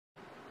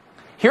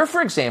Here,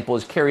 for example,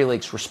 is Kari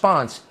Lake's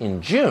response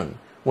in June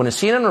when a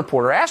CNN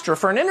reporter asked her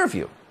for an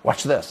interview.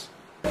 Watch this.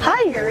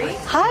 Hi. Kari.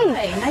 Hi.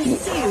 Nice to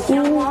see you.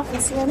 Come off and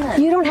CNN.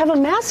 You don't have a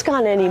mask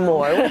on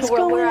anymore. What's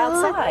going we're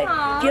on?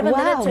 outside. Do you have a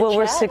minute to well, chat?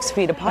 we're 6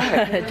 feet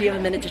apart. Do you have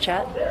a minute to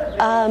chat?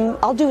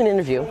 I'll do an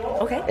interview.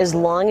 Okay. As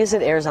long as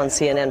it airs on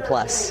CNN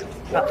Plus.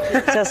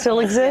 Does that still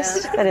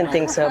exist? I didn't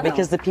think so,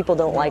 because the people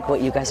don't like what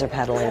you guys are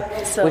peddling,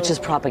 which is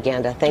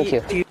propaganda. Thank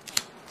you.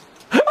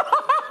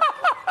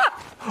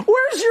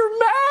 Where's your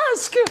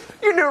mask,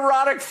 you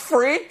neurotic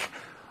freak?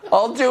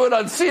 I'll do it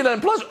on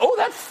CNN Plus. Oh,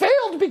 that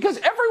failed because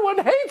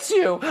everyone hates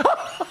you.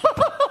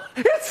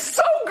 It's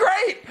so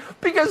great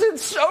because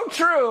it's so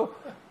true.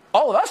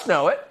 All of us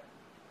know it.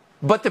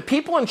 But the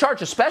people in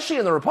charge, especially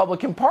in the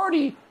Republican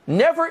Party,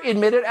 never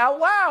admit it out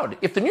loud.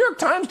 If the New York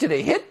Times did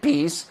a hit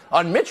piece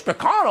on Mitch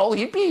McConnell,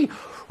 he'd be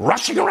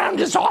rushing around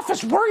his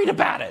office worried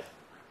about it.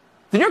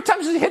 The New York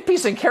Times did a hit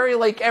piece on Kari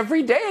Lake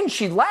every day, and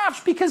she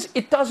laughs because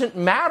it doesn't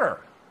matter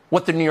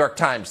what the New York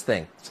Times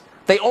thinks.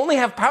 They only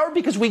have power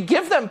because we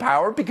give them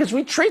power, because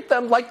we treat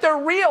them like they're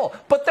real,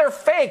 but they're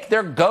fake.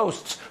 They're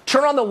ghosts.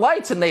 Turn on the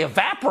lights and they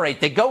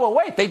evaporate. They go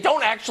away. They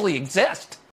don't actually exist.